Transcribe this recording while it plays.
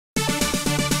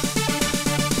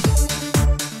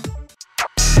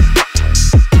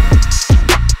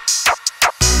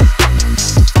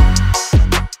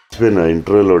మర్చిపోయిన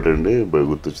ఇంటర్వ్యూలో ఒకటి అండి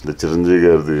గుర్తొచ్చింది, చిరంజీవి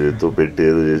గారితో పెట్టి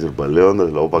ఏదో చేసారు, భలే ఉంది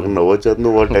అసలు. పక్కన నవ్వొచ్చేస్తుంది,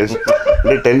 టెన్షన్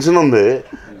అంటే టెన్షన్ ఉంది.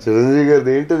 చిరంజీవి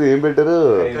గారిది ఏంటది, ఏం పెట్టారు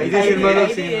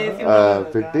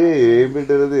పెట్టి ఏం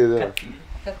పెట్టారు అది ఏదో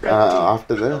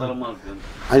ఆఫ్టర్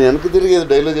ఆయన వెనక్కి తిరిగి ఏదో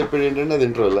డైలాగ్ చెప్పాడు ఏంటంటే అది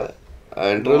ఇంటర్వ్యూలో. ఆ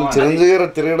ఇంటర్వ్యూలో చిరంజీవి గారు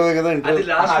తిరగడమే కదా ఇంటర్వ్యూ,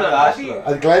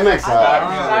 అది క్లైమాక్స్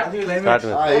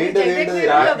ఏంటది ఏంటది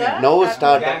నవ్వు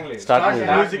స్టార్ట్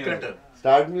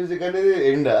మ్యూజిక్ అనేది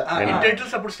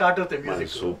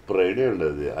సూపర్ ఐడియా అండి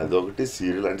అది. అదొకటి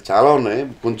సీరియల్ అంటే చాలా ఉన్నాయి,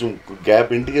 కొంచెం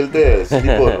గ్యాప్ ఇంటికి వెళ్తే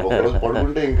ఒకరోజు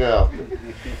పడుకుంటే ఇంకా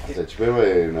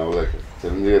చచ్చిపోయి నవ్వలేక.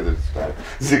 చిరంజీవి గారి స్టార్ట్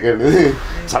మ్యూజిక్ అనేది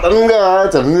సడన్ గా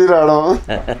చిరంజీవి రావడం.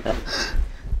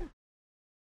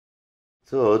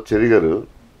 సో చెరి గారు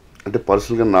అంటే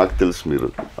పర్సనల్గా నాకు తెలుసు, మీరు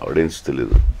ఆడియన్స్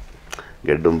తెలీదు,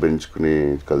 గెడ్డం పెంచుకుని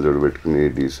కళ్ళజోడు పెట్టుకుని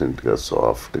డీసెంట్గా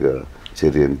సాఫ్ట్గా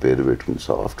చెరి అని పేరు పెట్టుకుని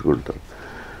సాఫ్ట్గా ఉంటారు.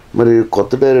 మరి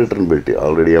కొత్త డైరెక్టర్ని పెట్టి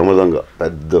ఆల్రెడీ యమదంగా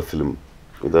పెద్ద ఫిలిం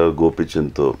ఇదా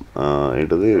గోపిచంద్తో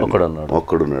ఏంటది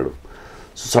ఒక్కడున్నాడు.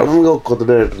 సో సడన్గా ఒక కొత్త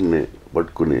డైరెక్టర్ని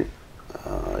పట్టుకుని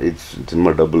ఈ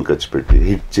సినిమా డబ్బులు ఖర్చు పెట్టి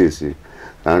హిట్ చేసి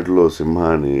దాంట్లో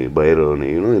సింహాని భైరవ్ని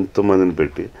ఎంతోమందిని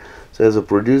పెట్టి, సో యాజ్ అ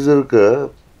ప్రొడ్యూసర్గా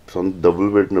సొంత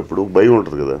డబ్బులు పెట్టినప్పుడు భయం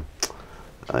ఉంటుంది కదా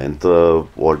ఎంత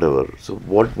what ever. So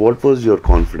what was your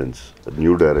confidence,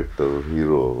 new director,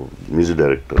 hero, music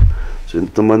director, so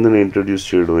ఇంతమందిని ఇంట్రడ్యూస్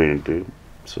చేయడం ఏంటి?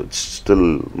 So it's still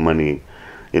money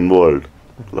involved,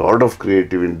 lot of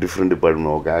creative in different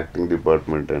department, ఒక acting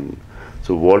department. And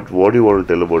so what you want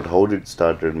tell about how did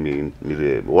started మీరు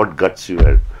what guts you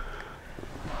had?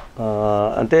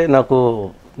 అంటే నాకు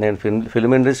నేను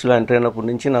film ఇండస్ట్రీలో enter అయినప్పటి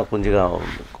నుంచి నాకు కొంచెంగా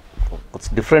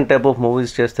డిఫరెంట్ టైప్ ఆఫ్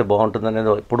మూవీస్ చేస్తే బాగుంటుంది అనేది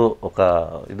ఎప్పుడు ఒక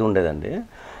ఇది ఉండేదండి.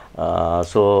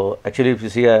 So actually if you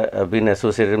see been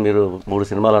associated, మీరు 3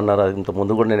 సినిమాలు అన్నారు, ఇంత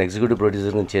ముందు కూడా నేను ఎగ్జిక్యూటివ్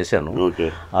ప్రొడ్యూసర్ నుంచి చేశాను.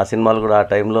 ఆ సినిమాలు కూడా ఆ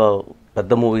టైంలో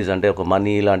పెద్ద మూవీస్ అంటే ఒక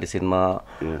మనీ లాంటి సినిమా,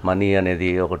 మనీ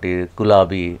అనేది ఒకటి,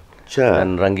 గులాబీ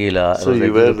and Rangeela,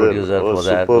 producer for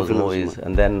that movies.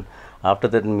 And then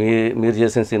after that మీరు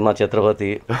చేసిన సినిమా ఛత్రపతి,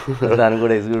 దానికి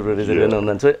కూడా ఎగ్జిక్యూటివ్ ప్రొడ్యూసర్గానే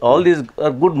ఉన్నాను. So all these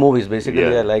are good movies,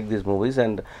 basically I like these movies.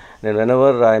 And నేను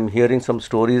whenever I'm hearing some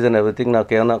stories and everything,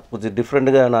 నాకు ఏమైనా కొంచెం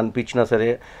డిఫరెంట్గా ఏమైనా అనిపించినా సరే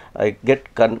I get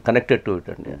connected to it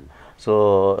అండి. So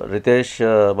Riteish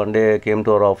one day came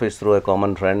to our office through a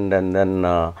common friend, and then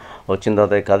వచ్చిన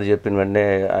తర్వాత ఈ కథ చెప్పిన వెంటనే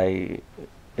I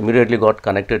immediately got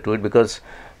connected to it because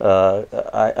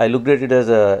I looked at it as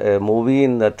a movie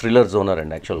in the thriller genre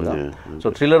and actually. So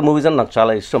thriller movies are నాకు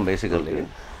చాలా ఇష్టం basically.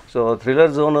 So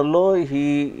thriller జోనర్లో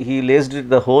he laced it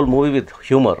the whole movie with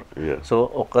humour. So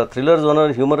ఒక thriller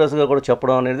genre హ్యూమరస్గా కూడా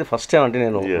చెప్పడం అనేది first time అంటే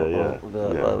నేను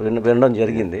వినడం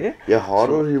జరిగింది.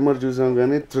 హారర్ హ్యూమర్ చూసాం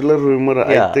కానీ thriller humour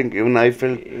I think even I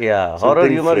felt horror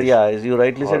humour as you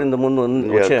rightly said ఇంత ముందు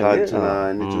వచ్చాయి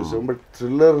చూసాం, but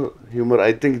thriller humour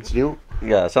I think it's new.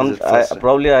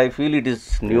 Probably I feel it is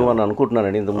new అని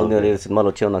అనుకుంటున్నానండి. ఇంతకుముందు సినిమాలు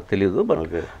వచ్చాయో నాకు తెలియదు, but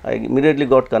I immediately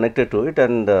got connected to it.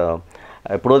 And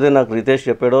ఎప్పుడైతే నాకు రితేష్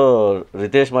చెప్పాడో,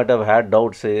 Riteish might have had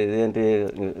doubts, ఇదేంటి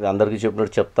అందరికీ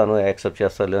చెప్పినట్టు చెప్తాను యాక్సెప్ట్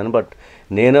చేస్తాను అని. బట్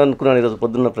నేను అనుకున్నాను ఈరోజు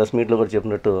పొద్దున్న ప్రెస్ మీట్లో కూడా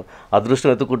చెప్పినట్టు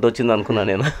అదృష్టం ఎత్తుకుంటూ వచ్చింది అనుకున్నాను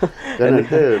నేను.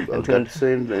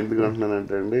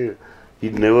 ఎందుకంటున్నానంటే అండి,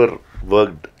 he never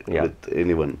worked with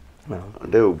anyone.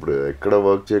 అంటే ఇప్పుడు ఎక్కడ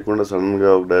వర్క్ చేయకుండా సడన్గా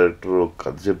ఒక డైరెక్టర్ ఒక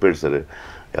కథ చెప్పాడు, సరే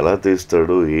ఎలా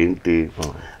తీస్తాడు ఏంటి,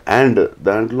 అండ్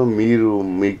దాంట్లో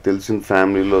మీకు తెలిసిన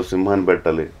ఫ్యామిలీలో సింహాన్ని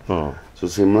పెట్టాలి. సో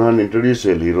సినిమాని ఇంట్రడ్యూస్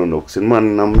చేయాలి హీరోని. ఒక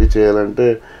సినిమాని నమ్మి చేయాలంటే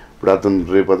ఇప్పుడు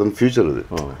రేపు అతని ఫ్యూచర్ అది.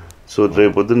 సో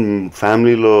రేపు పొద్దున్న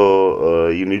ఫ్యామిలీలో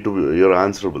you need to your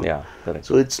answerable.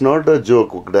 So it's not a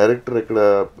joke. ఒక డైరెక్టర్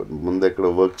ఎక్కడ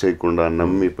వర్క్ చేయకుండా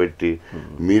నమ్మి పెట్టి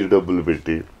మీరు డబ్బులు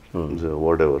పెట్టి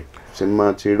వాట్ ఎవర్ సినిమా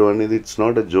చేయడం అనేది it's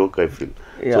not a joke I feel.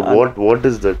 So what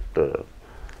is that?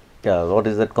 what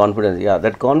is that confidence?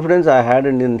 That confidence I had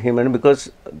in him, and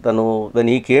because when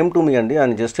he came to me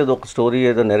and just ఏదో ఒక story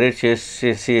ఏదో narrate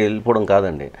చేసి వెళ్ళిపోవడం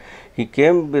కాదండి. he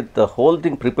came with the whole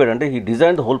thing prepared, అంటే he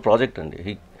designed the whole project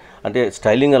అండి. అంటే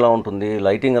styling ఎలా ఉంటుంది,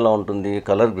 లైటింగ్ ఎలా ఉంటుంది,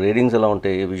 కలర్ గ్రేడింగ్స్ ఎలా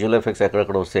ఉంటాయి, విజువల్ ఎఫెక్ట్స్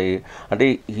ఎక్కడెక్కడ వస్తాయి, అంటే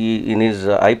in his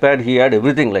iPad he had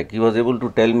everything. Like he was able to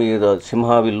tell me the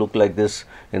Simha will look like this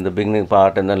in the beginning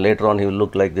part, and then later on he will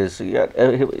look like this.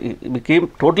 He came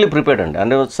totally prepared అండి,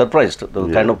 and I was surprised the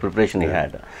kind of preparation he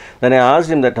had. Then I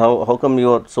asked him that how come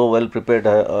you are so well prepared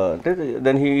అంటే,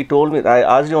 then he told me, I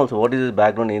asked him also what is his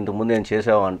background, ఇంతకు ముందు ఏం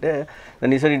చేసావు అంటే,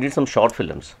 then he said he did some short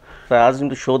films. So I asked him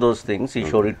to show those things, he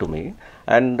showed it to me.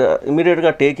 And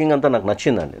ఇమీడియట్గా taking అంతా నాకు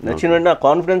నచ్చిందండి. నచ్చిందంటే ఆ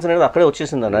కాన్ఫిడెన్స్ అనేది అక్కడే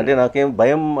వచ్చేసిందండి. అంటే నాకేం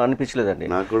భయం అనిపించలేదండి.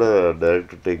 నాకు కూడా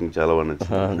డైరెక్టర్ టేకింగ్ చాలా బాగా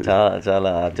నచ్చింది.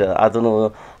 చాలా అతను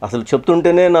అసలు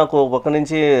చెప్తుంటేనే నాకు ఒక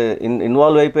నుంచి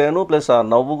ఇన్వాల్వ్ అయిపోయాను. ప్లస్ ఆ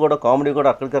నవ్వు కూడా, కామెడీ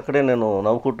కూడా అక్కడికక్కడే నేను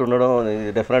నవ్వుకుంటుండడం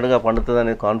డెఫినెట్గా పండుతుంది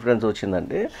అనే కాన్ఫిడెన్స్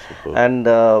వచ్చిందండి. And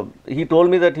he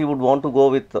told me that he would want to go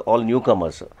with all new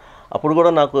comers. అప్పుడు కూడా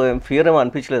నాకు ఫియర్ ఏమో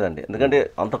అనిపించలేదండి. ఎందుకంటే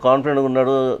అంత కాన్ఫిడెంట్గా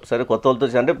ఉన్నాడు. సరే కొత్త వాళ్ళతో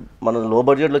అంటే మనం లో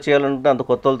బడ్జెట్లో చేయాలంటే అంత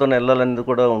కొత్త వాళ్ళతోనే వెళ్ళాలనేది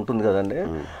కూడా ఉంటుంది కదండి.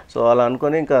 సో అలా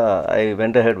అనుకొని ఇంకా I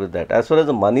went ahead with that. As for as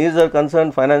the monies are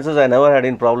concerned, finances I never had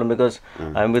any problem because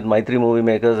I'm with Maitri movie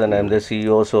makers and I'm their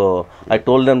CEO. So I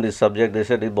told them this subject. They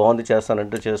said ఇది బాగుంది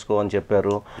చేస్తానంటే చేసుకో అని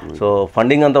చెప్పారు. So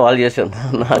funding అంతా వాళ్ళు చేశారు.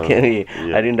 నాకేమి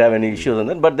I didn't have any issues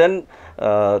on that. But then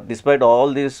despite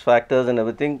all these factors and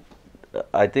everything,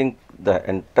 I think the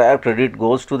entire credit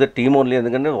goes to the team only.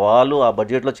 ఎందుకంటే వాళ్ళు ఆ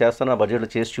బడ్జెట్లో చేస్తాను, ఆ బడ్జెట్లో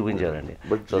చేసి చూపించారండి.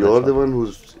 But you're the one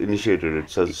who's initiated it,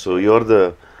 so you're the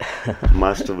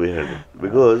master behind it.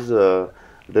 Because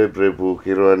అంటే రేపు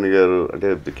కీరవాణి గారు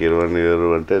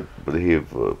అంటే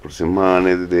ఇప్పుడు సింహ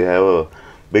అనేది they have a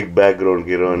big background.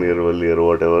 Keeravani గారు, వల్లి గారు,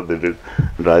 what ever they did,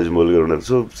 Rajamouli గారు ఉన్నారు.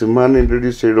 సో సింహాన్ని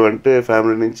ఇంట్రడ్యూస్ చేయడం అంటే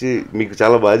ఫ్యామిలీ నుంచి మీకు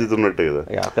చాలా బాధ్యత ఉన్నట్టే కదా.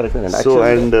 సో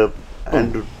అండ్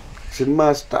సినిమా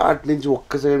స్టార్ట్ నుంచి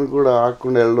ఒక్క సెకండ్ కూడా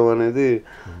ఆగకుండా వెళ్ళడం అనేది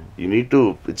you need to,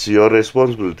 it's your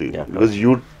responsibility because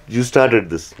you started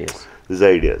this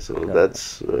idea. So that's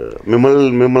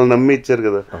మిమ్మల్ని నమ్మి ఇచ్చారు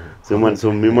కదా సినిమాని.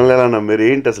 సో మిమ్మల్ని ఎలా నమ్మారు,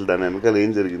 ఏంటి అసలు దాని వెనకాల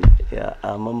ఏం జరిగింది?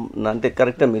 అంటే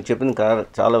కరెక్ట్గా మీరు చెప్పింది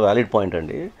చాలా వ్యాలిడ్ పాయింట్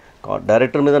అండి.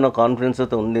 డైరెక్టర్ మీద నాకు కాన్ఫిడెన్స్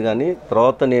అయితే ఉంది, కానీ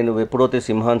తర్వాత నేను ఎప్పుడైతే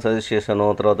సింహాన్ని సజెస్ట్ చేశానో,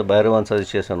 తర్వాత భైరవాన్ని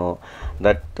సజెస్ట్ చేశానో,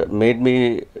 that made me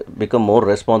become more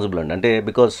responsible అండి. అంటే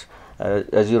because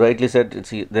as you rightly said,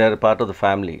 they are part of the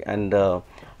family, and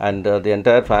the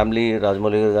entire family,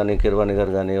 Rajamouli garu gaani, Kirvani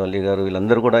garu gaani, Valli garu,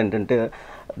 వీళ్ళందరూ కూడా ఏంటంటే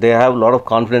they have a lot of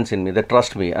confidence in me, they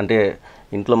trust me. అంటే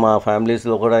ఇంట్లో మా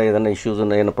ఫ్యామిలీస్లో కూడా ఏదైనా issues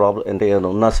ఉన్నాయి, ఏదైనా ప్రాబ్లం అంటే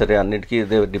ఏదైనా ఉన్నా సరే అన్నిటికీ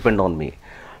they depend on me.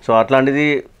 So అట్లాంటిది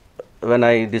when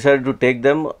I decided to take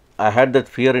them, I had that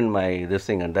fear in my this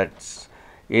thing, and that's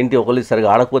ఏంటి ఒకళ్ళు సరిగా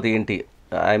ఆడకపోతే ఏంటి,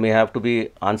 I may have to be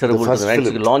answerable to the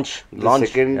next launch.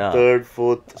 Second, third,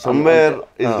 fourth, somewhere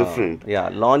is different. Yeah,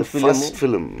 launch the film. First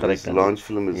film, correct. Launch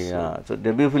film is. Yeah, so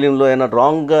debut film లో ఏమైనా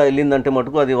wrong గా వెళ్ళిందంటే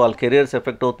మటుకు అది వాళ్ళ careers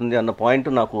effect అవుతుంది అన్న point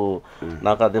నాకు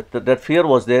that fear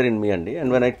was there in me అండి.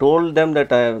 And when I told them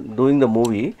that I doing the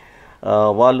movie,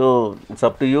 వాళ్ళు ఇట్స్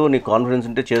అప్ టు యూ, నీకు కాన్ఫిడెన్స్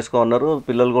ఉంటే చేసుకో అన్నారు.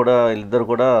 పిల్లలు కూడా ఇద్దరు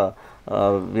కూడా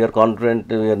we are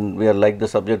confident, we are like the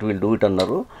subject, will do it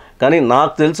అన్నారు. కానీ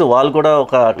నాకు తెలుసు వాళ్ళు కూడా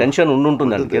ఒక టెన్షన్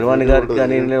ఉండుంటుందండి. కిర్వాణి గారికి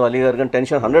కానీ వలి గారికి కానీ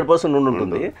tension 100%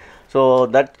 ఉండుంటుంది. So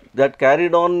that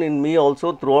carried on in me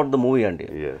also through out the movie అండి.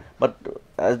 But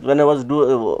when I was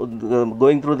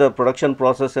going through the production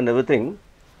process and everything,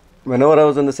 whenever I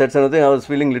was in the sets and everything, I was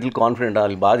feeling little confident.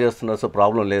 వాళ్ళు బాగా చేస్తున్నారు, so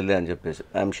problem లేదులే అని చెప్పేసి,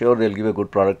 I'm sure they will give a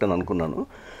good product అని అనుకున్నాను.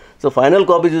 So final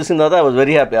copy చూసిన తర్వాత I was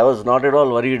very happy. I was not at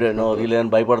all worried. No, వీళ్ళు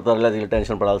ఏమైనా భయపడతారు, లేదా వీళ్ళు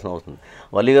టెన్షన్ పడాల్సిన అవసరం.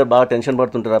 వల్లి గారు బాగా టెన్షన్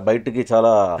పడుతుంటారు, బయటికి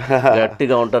చాలా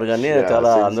గట్టిగా ఉంటారు కానీ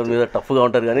చాలా అందరి మీద టఫ్గా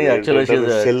ఉంటారు, కానీ యాక్చువల్లీ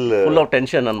ఫుల్ ఆఫ్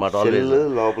టెన్షన్ అనమాట ఆల్వేస్.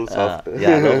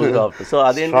 సో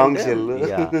అదేంటంటే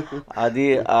అది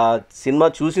ఆ సినిమా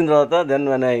చూసిన తర్వాత then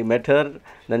when I met her,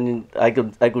 then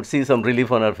I could see some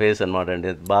relief on her face అనమాట.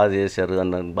 అంటే బాగా చేశారు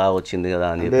అన్న, బాగా వచ్చింది కదా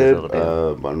అని చెప్పేసి.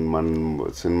 మన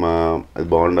సినిమా అది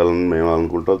బాగుండాలని మేము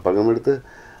అనుకుంటాం, పక్కన పెడితే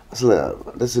అసలు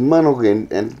అంటే సినిమాని ఒక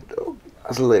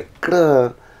అసలు ఎక్కడ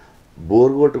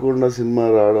బోర్ కొట్టకుండా సినిమా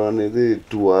రావడం అనేది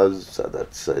 2 hours,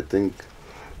 that's I think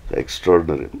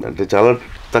extraordinary. అంటే చాలా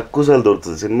తక్కువ సార్లు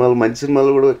దొరుకుతుంది సినిమాలు. మంచి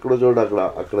సినిమాలు కూడా ఎక్కడో చోట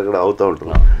అక్కడక్కడ అవుతూ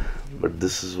ఉంటారు. But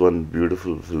this is one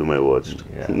beautiful film I watched.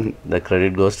 Yeah. The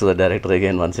credit goes to the director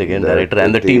again, once again, director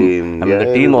and the team. I mean, the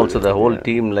team also, the whole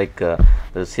team, like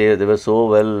they were so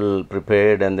well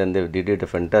prepared, and then they did a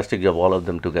fantastic job, all of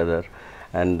them together.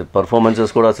 And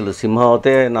performances కూడా అసలు సింహ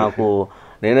అయితే నాకు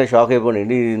నేనే shock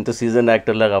అయిపోయింది, ఇంత season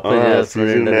actor లాగా apply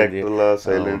చేస్తున్నాడు.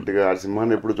 Silent గా ఆ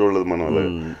సినిమాని ఎప్పుడు చూడలేదు మనం,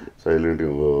 సైలెంట్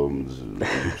గా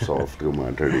సాఫ్ట్ గా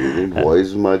మాట్లాడి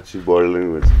వాయిస్ మార్చి బాడీ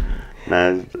లాంగ్వేజ్.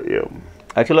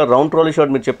 యాక్చువల్గా రౌండ్ ట్రాలీ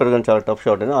షాట్ మీరు చెప్పారు కానీ చాలా టఫ్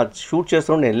షాట్. అది షూట్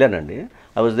చేస్తున్నప్పుడు నేను వెళ్ళానండి.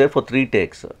 I was there for 3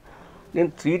 takes. నేను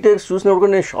 3 takes చూసినప్పుడు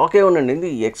కూడా నేను షాక్ అయ్యి ఉన్నాను. ఇది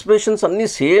ఎక్స్ప్రెషన్స్ అన్నీ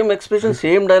సేమ్ ఎక్స్ప్రెషన్,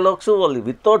 సేమ్ డైలాగ్స్, వాళ్ళు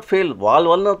వితౌట్ ఫెయిల్. వాళ్ళ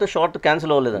వల్ల అయితే షార్ట్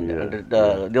క్యాన్సిల్ అవ్వలేదండి, అంటే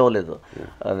ఇది అవ్వలేదు,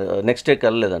 నెక్స్ట్ టేక్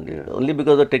వెళ్ళలేదండి, only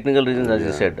because of technical reasons as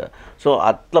you said. So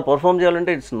అట్లా పర్ఫామ్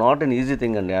చేయాలంటే it's not an easy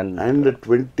thing అండి. అండ్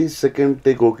 22nd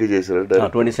take ఓకే చేశారు.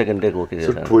 22nd take ఓకే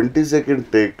చేశారు. 22nd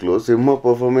take లో సింహ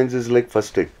performance is like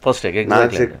first take.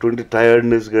 Exactly. 20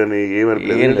 tiredness కానీ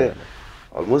ఏమనిపించలేదు,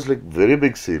 almost like very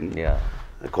big scene.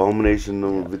 combination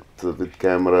with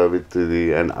camera, with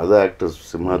the and other actors,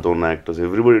 Simha Tona actors,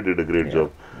 everybody did a great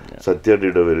job. Satya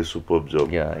did a very superb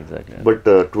job. Yeah, exactly. But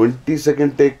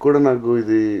 20-second take kuda naku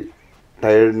idi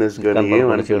tiredness gani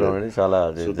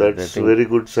so that's very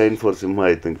good sign for Simha,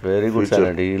 I think. Very good sign,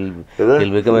 and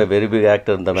he'll become a very big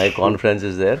actor. My confidence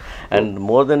is there, and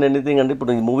more than anything, and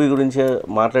ఇప్పుడు ఈ movie గురించి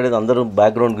మాట్లాడేది అందరూ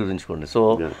background గురించి కూడా. So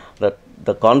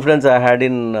the confidence I had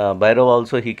in Bhairav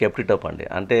also, he kept it up అండి.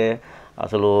 అంటే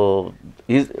అసలు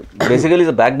basically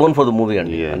is back bone for the movie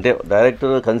అండి. అంటే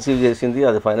డైరెక్టర్ కన్సీవ్ చేసింది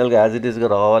అది ఫైనల్గా యాజ్ ఇట్ ఈస్గా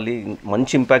రావాలి,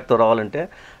 మంచి ఇంపాక్ట్తో రావాలంటే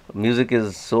music is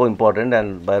so important, and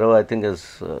Bhairav I think has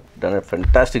done a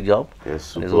fantastic job. Yes,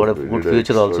 he's got a good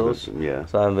future also.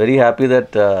 So I'm very happy that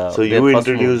so you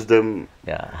introduced them.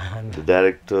 Yeah. The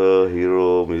director, hero,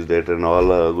 music director and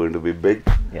all are going to be big.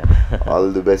 All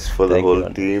the best for the whole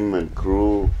team and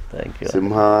crew. Thank you.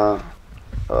 Simha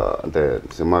అంటే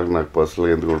సినిమాకి నాకు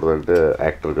పర్సనల్గా ఎందుకు ఉంటుంది అంటే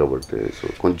actor కాబట్టి. So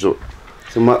కొంచెం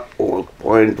cinema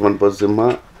 0.1% cinema,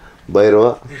 Bhairav,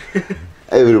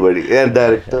 everybody, and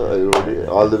director, everybody,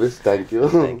 all the best. Thank you.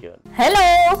 Hello,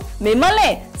 మిమ్మల్ని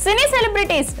సినీ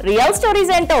సెలబ్రిటీస్ రియల్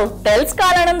స్టోరీస్ ఏంటో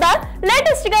తెలుసుకోవాలనుందా?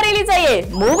 లేటెస్ట్ గా రిలీజ్ అయ్యే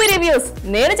మూవీ రివ్యూస్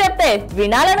నేను చెప్తే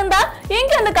వినాలనుందా?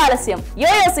 ఇంకెందుకు ఆలస్యం,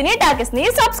 యోయో సినీ టాకీస్ ని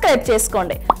సబ్స్క్రైబ్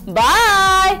చేసుకోండి.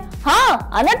 బాయ్.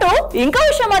 అన్నట్టు ఇంకో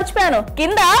విషయం మర్చిపోయాను,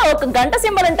 కింద ఒక గంట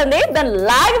సింబల్ ఉంటుంది, దాన్ని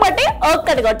లాగి బట్టి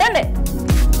ఒక్కటి కొట్టండి.